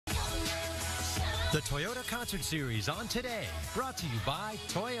The Toyota Concert Series on today, brought to you by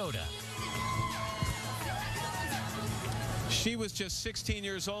Toyota. She was just 16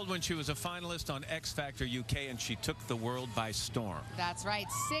 years old when she was a finalist on X Factor UK, and she took the world by storm. That's right.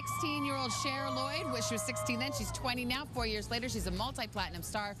 16-year-old Cher Lloyd. She was 16 then. She's 20 now. 4 years later, she's a multi-platinum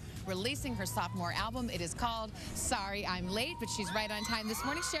star, releasing her sophomore album. It is called Sorry I'm Late, but she's right on time this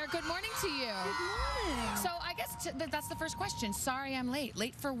morning. Cher, good morning to you. Good morning. So I guess that's the first question. Sorry I'm late.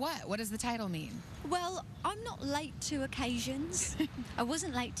 Late for what? What does the title mean? Well, I'm not late to occasions. I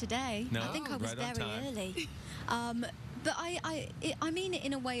wasn't late today. No, I think I was right on very time. early. But I mean it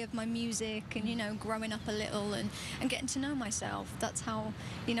in a way of my music and, you know, growing up a little and getting to know myself. That's how,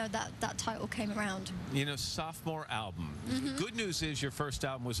 you know, that title came around. You know, sophomore album. Good news is your first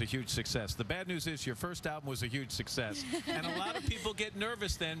album was a huge success. The bad news is your first album was a huge success. And a lot of people get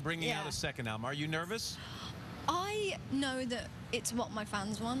nervous then bringing out a second album. Are you nervous? I know that it's what my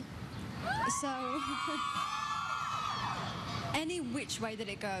fans want. So any which way that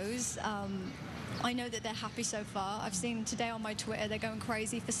it goes, I know that they're happy so far. I've seen today on my Twitter they're going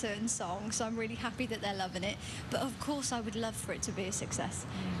crazy for certain songs, so I'm really happy that they're loving it. But of course I would love for it to be a success.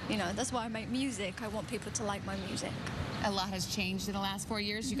 You know, that's why I make music. I want people to like my music. A lot has changed in the last 4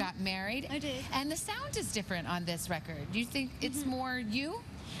 years. You got married. I did. And the sound is different on this record. Do you think it's more you?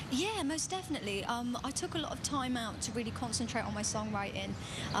 Yeah, most definitely. I took a lot of time out to really concentrate on my songwriting.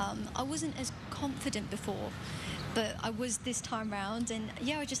 I wasn't as confident before, but I was this time round, and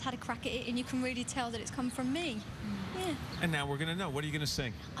yeah, I just had a crack at it, and you can really tell that it's come from me. Yeah. And now we're going to know. What are you going to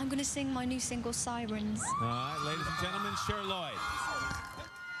sing? I'm going to sing my new single, Sirens. All right, ladies and gentlemen, Cher Lloyd.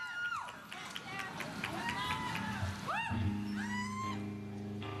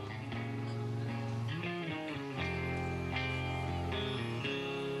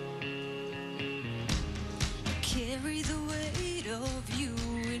 Carry the weight of you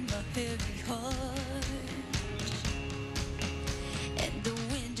in my heavy heart, and the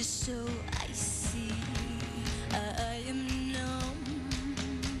wind is so icy, I am numb.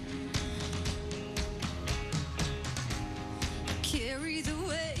 Carry the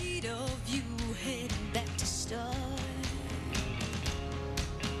weight of you heading back to start,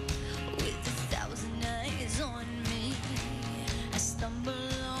 with 1,000 eyes on me, I stumble on.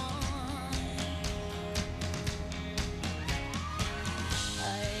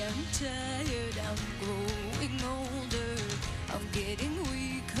 I'm tired, I'm growing older, I'm getting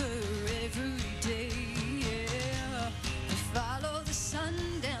weaker every day, yeah. We follow the sun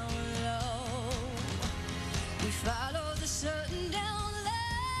down low, we follow the sun down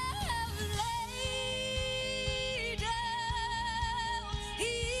low, lay down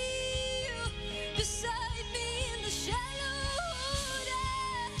here beside me in the shallow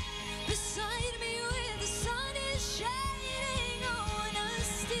day, beside me where the sun is shining on us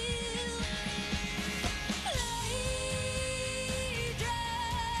still. Lay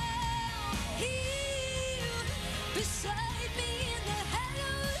down here beside me in the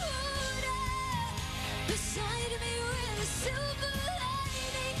hallowed water, beside me where the silver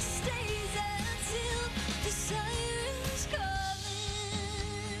lining stays until the sirens calling.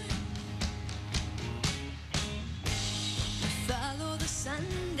 Follow the sun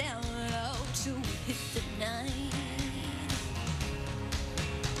down low till we hit the night,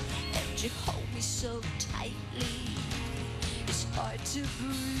 and you hold me so tightly, it's hard to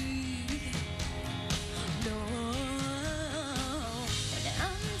breathe. No, and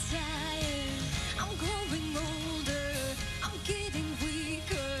I'm tired, I'm growing older, I'm getting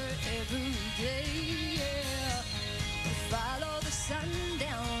weaker every day, yeah. We follow the sun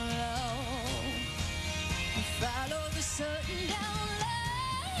down low, we follow the sun down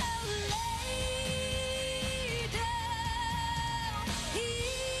low, lay down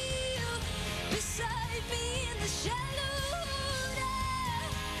here beside me in the shallow water,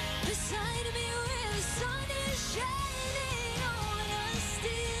 beside me where the sun is shining on us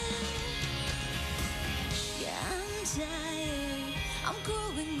still. Yeah, I'm tired, I'm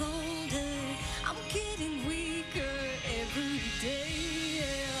growing older, I'm getting weaker every day,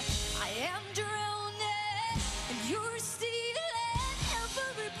 yeah. I am drowning, and you're stealing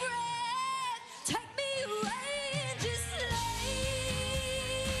every breath. Take me away and just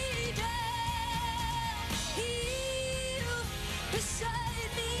lay down here beside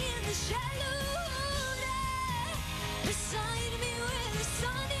me in the shallow water, beside me where the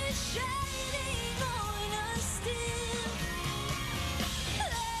sun is shining on us still.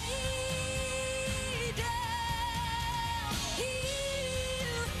 Lay down.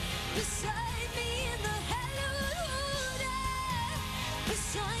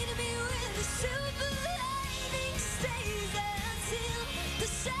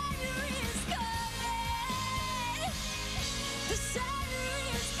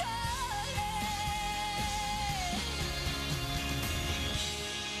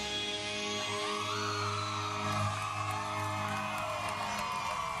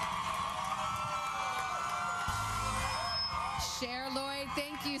 Cher Lloyd,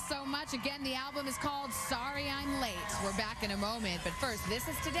 thank you so much. Again, the album is called Sorry I'm Late. We're back in a moment, but first, This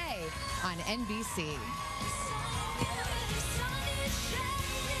Is Today on NBC.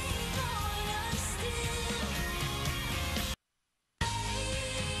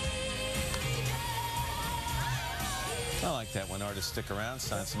 I like that when artists stick around,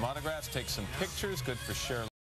 sign some autographs, take some pictures. Good for Cher.